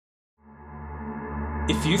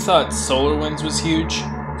If you thought SolarWinds was huge,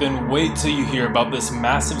 then wait till you hear about this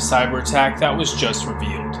massive cyber attack that was just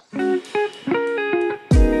revealed.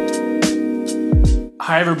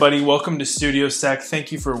 Hi everybody, welcome to StudioSec.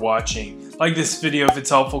 Thank you for watching. Like this video if it's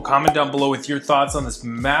helpful, comment down below with your thoughts on this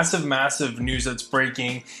massive news that's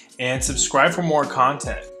breaking, and subscribe for more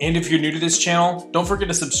content. And if you're new to this channel, don't forget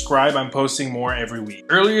to subscribe. I'm posting more every week.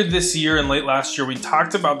 Earlier this year and late last year, we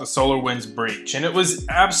talked about the SolarWinds breach, and it was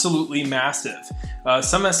absolutely massive.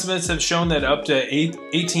 Some estimates have shown that up to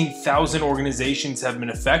 18,000 organizations have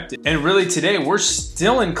been affected. And really today, we're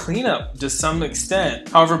still in cleanup to some extent.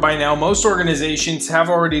 However, by now, most organizations have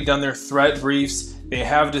already done their threat briefs. They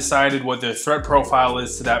have decided what their threat profile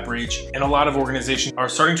is to that breach, and a lot of organizations are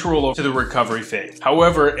starting to roll over to the recovery phase.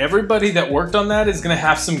 However, everybody that worked on that is going to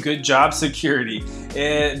have some good job security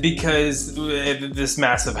because this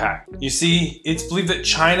massive hack. You see, it's believed that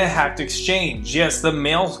China hacked Exchange. Yes, the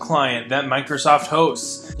mail client that Microsoft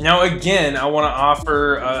hosts. Now again, I want to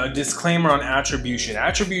offer a disclaimer on attribution.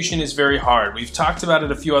 Attribution is very hard. We've talked about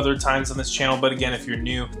it a few other times on this channel, but again, if you're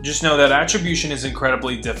new, just know that attribution is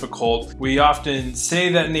incredibly difficult. We often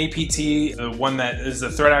say that an APT, the one that is the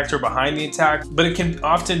threat actor behind the attack, but it can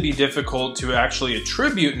often be difficult to actually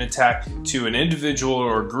attribute an attack to an individual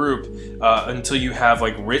or group until you have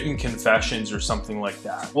like written confessions or something like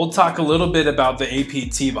that. We'll talk a little bit about the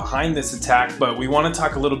APT behind this attack, but we want to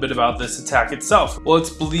talk a little bit about this attack itself. Well,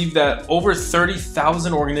 it's believed that over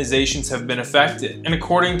 30,000 organizations have been affected. And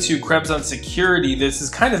according to Krebs on security, this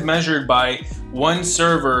is kind of measured by one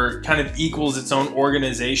server kind of equals its own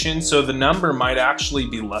organization, so the number might actually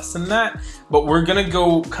be less than that, but we're gonna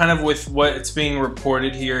go kind of with what's being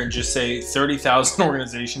reported here and just say 30,000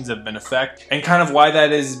 organizations have been affected. And kind of why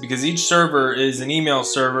that is because each server is an email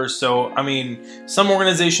server, so I mean, some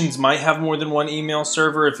organizations might have more than one email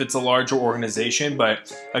server if it's a larger organization,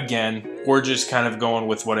 but again, we're just kind of going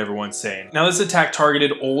with what everyone's saying. Now, this attack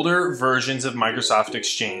targeted older versions of Microsoft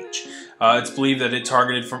Exchange. It's believed that it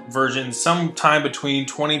targeted versions sometime between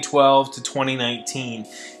 2012 to 2019.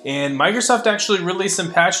 And Microsoft actually released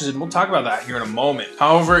some patches, and we'll talk about that here in a moment.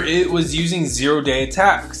 However, it was using zero-day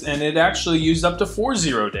attacks, and it actually used up to 4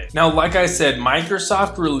 0-day. Now, like I said,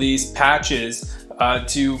 Microsoft released patches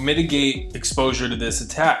to mitigate exposure to this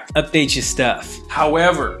attack. Update your stuff.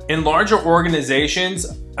 However, in larger organizations,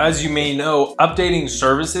 as you may know, updating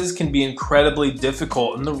services can be incredibly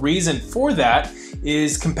difficult, and the reason for that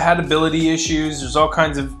is compatibility issues. There's all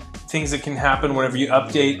kinds of things that can happen whenever you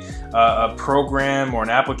update a program or an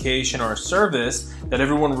application or a service that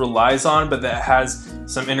everyone relies on, but that has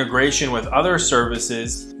some integration with other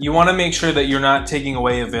services. You want to make sure that you're not taking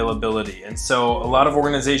away availability. And so a lot of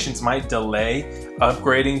organizations might delay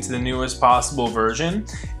upgrading to the newest possible version.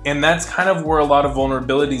 And that's kind of where a lot of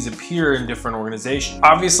vulnerabilities appear in different organizations.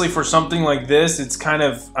 Obviously, for something like this, it's kind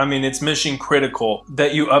of, I mean, it's mission critical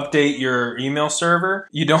that you update your email server.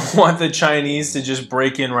 You don't want the Chinese to just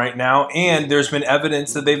break in right now. And there's been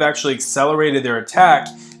evidence that they've actually accelerated their attack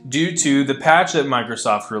due to the patch that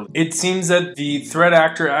Microsoft released. It seems that the threat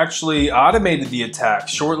actor actually automated the attack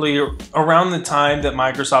shortly around the time that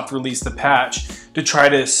Microsoft released the patch to try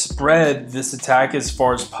to spread this attack as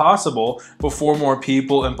far as possible before more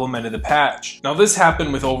people implemented the patch. Now, this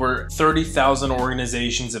happened with over 30,000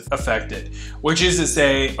 organizations affected, which is to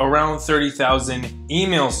say around 30,000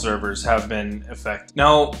 email servers have been affected.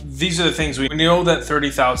 Now, these are the things we know: that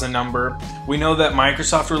 30,000 number. We know that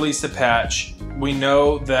Microsoft released a patch. We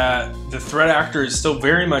know that the threat actor is still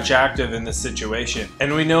very much active in this situation.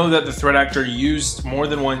 And we know that the threat actor used more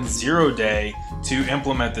than 1 0-day to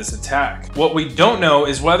implement this attack. What we don't know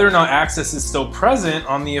is whether or not access is still present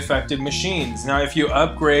on the affected machines. Now, if you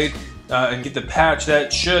upgrade and get the patch,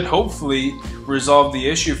 that should hopefully resolve the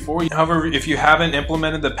issue for you. However, if you haven't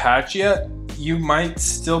implemented the patch yet, you might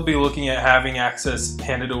still be looking at having access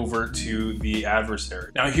handed over to the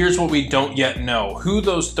adversary. Now, here's what we don't yet know: who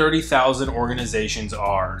those 30,000 organizations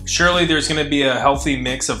are. Surely there's going to be a healthy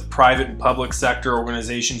mix of private and public sector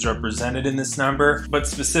organizations represented in this number, but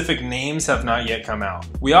specific names have not yet come out.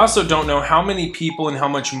 We also don't know how many people and how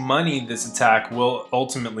much money this attack will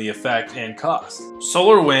ultimately affect and cost.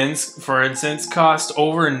 SolarWinds, for instance, cost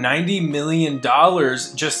over $90 million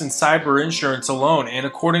just in cyber insurance alone, and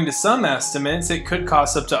according to some estimates, estimates, it could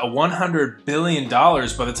cost up to $100 billion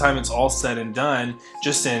by the time it's all said and done,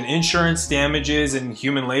 just in insurance damages and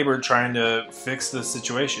human labor trying to fix the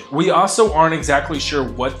situation. We also aren't exactly sure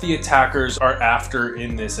what the attackers are after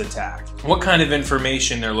in this attack, what kind of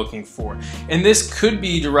information they're looking for. And this could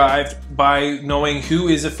be derived by knowing who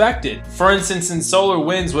is affected. For instance, in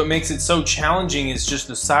SolarWinds, what makes it so challenging is just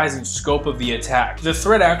the size and scope of the attack. The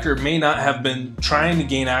threat actor may not have been trying to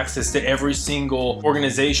gain access to every single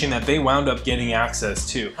organization that they wound up getting access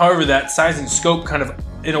to. However, that size and scope kind of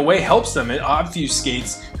in a way helps them. It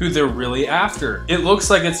obfuscates who they're really after. It looks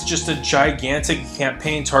like it's just a gigantic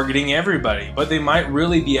campaign targeting everybody, but they might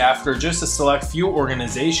really be after just a select few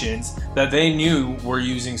organizations that they knew were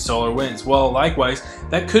using SolarWinds. Well, likewise,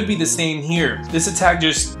 that could be the same here. This attack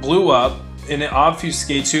just blew up and it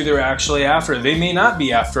obfuscates who they're actually after. They may not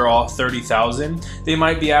be after all 30,000. They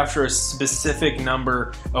might be after a specific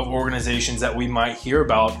number of organizations that we might hear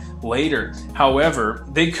about later. However,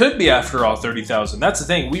 they could be after all 30,000. That's the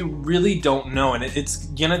thing. We really don't know, and it's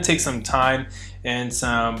gonna take some time and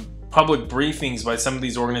some public briefings by some of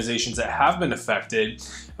these organizations that have been affected,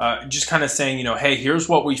 just kind of saying, you know, hey, here's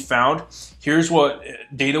what we found. Here's what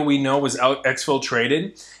data we know was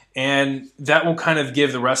exfiltrated. And that will kind of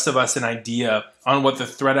give the rest of us an idea on what the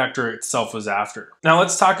threat actor itself was after. Now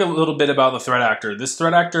let's talk a little bit about the threat actor. This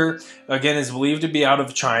threat actor, again, is believed to be out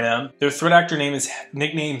of China. Their threat actor name is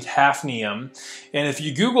nicknamed Hafnium. And if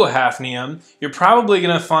you Google Hafnium, you're probably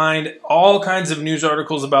gonna find all kinds of news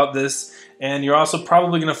articles about this. And you're also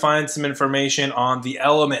probably going to find some information on the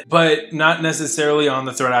element, but not necessarily on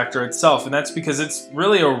the threat actor itself. And that's because it's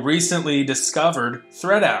really a recently discovered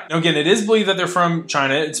threat actor. Now, again, it is believed that they're from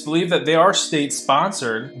China. It's believed that they are state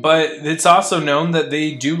sponsored, but it's also known that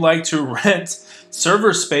they do like to rent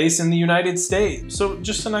server space in the United States. So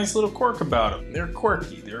just a nice little quirk about them. They're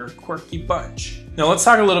quirky. They're a quirky bunch. Now let's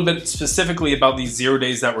talk a little bit specifically about these 0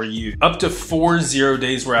 days that were used. Up to 4 0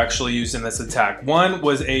 days were actually used in this attack. One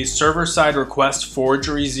was a server-side request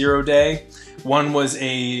forgery 0 day. One was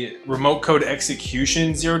a remote code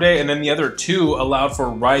execution 0 day, and then the other two allowed for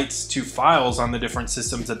writes to files on the different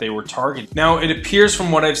systems that they were targeting. Now, it appears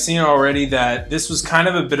from what I've seen already that this was kind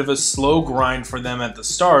of a bit of a slow grind for them at the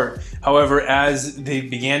start. However, as they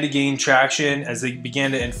began to gain traction, as they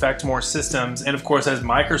began to infect more systems, and of course, as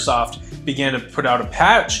Microsoft began to put out a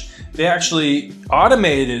patch, they actually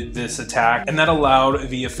automated this attack, and that allowed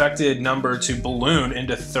the affected number to balloon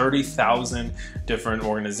into 30,000 different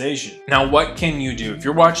organizations. Now, what can you do? If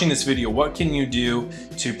you're watching this video, what can you do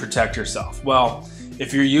to protect yourself? Well,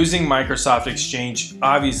 if you're using Microsoft Exchange,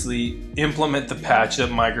 obviously implement the patch that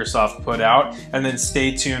Microsoft put out, and then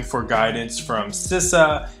stay tuned for guidance from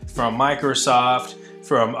CISA, from Microsoft,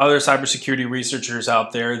 from other cybersecurity researchers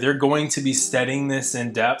out there. They're going to be studying this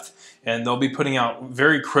in depth, and they'll be putting out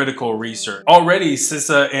very critical research. Already,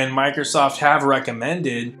 CISA and Microsoft have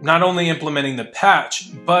recommended not only implementing the patch,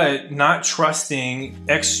 but not trusting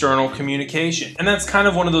external communication. And that's kind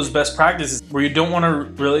of one of those best practices where you don't want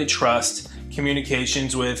to really trust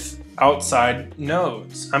communications with outside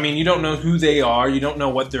nodes. I mean, you don't know who they are, you don't know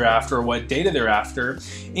what they're after or what data they're after.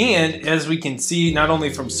 And as we can see, not only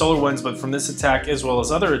from SolarWinds, but from this attack as well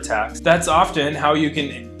as other attacks, that's often how you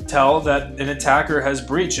can tell that an attacker has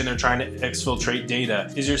breached and they're trying to exfiltrate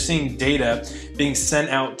data, is you're seeing data being sent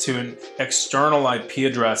out to an external IP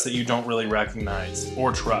address that you don't really recognize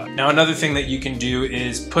or trust. Now, another thing that you can do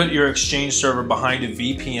is put your Exchange server behind a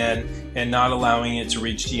VPN and not allowing it to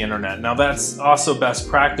reach the internet. Now, that's also best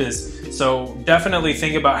practice. So definitely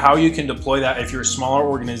think about how you can deploy that. If you're a smaller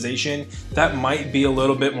organization, that might be a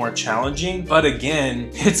little bit more challenging, but again,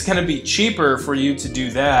 it's gonna be cheaper for you to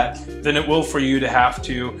do that than it will for you to have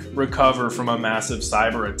to recover from a massive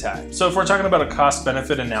cyber attack. So if we're talking about a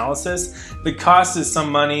cost-benefit analysis, the cost is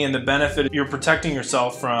some money and the benefit, you're protecting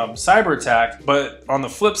yourself from cyber attack. But on the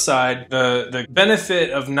flip side, the benefit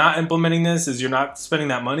of not implementing this is you're not spending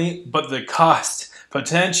that money, but the cost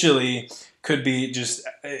potentially could be just,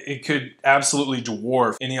 it could absolutely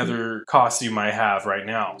dwarf any other costs you might have right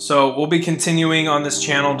now. So we'll be continuing on this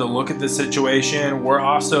channel to look at this situation. We're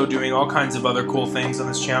also doing all kinds of other cool things on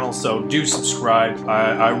this channel, so do subscribe.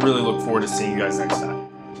 I really look forward to seeing you guys next time.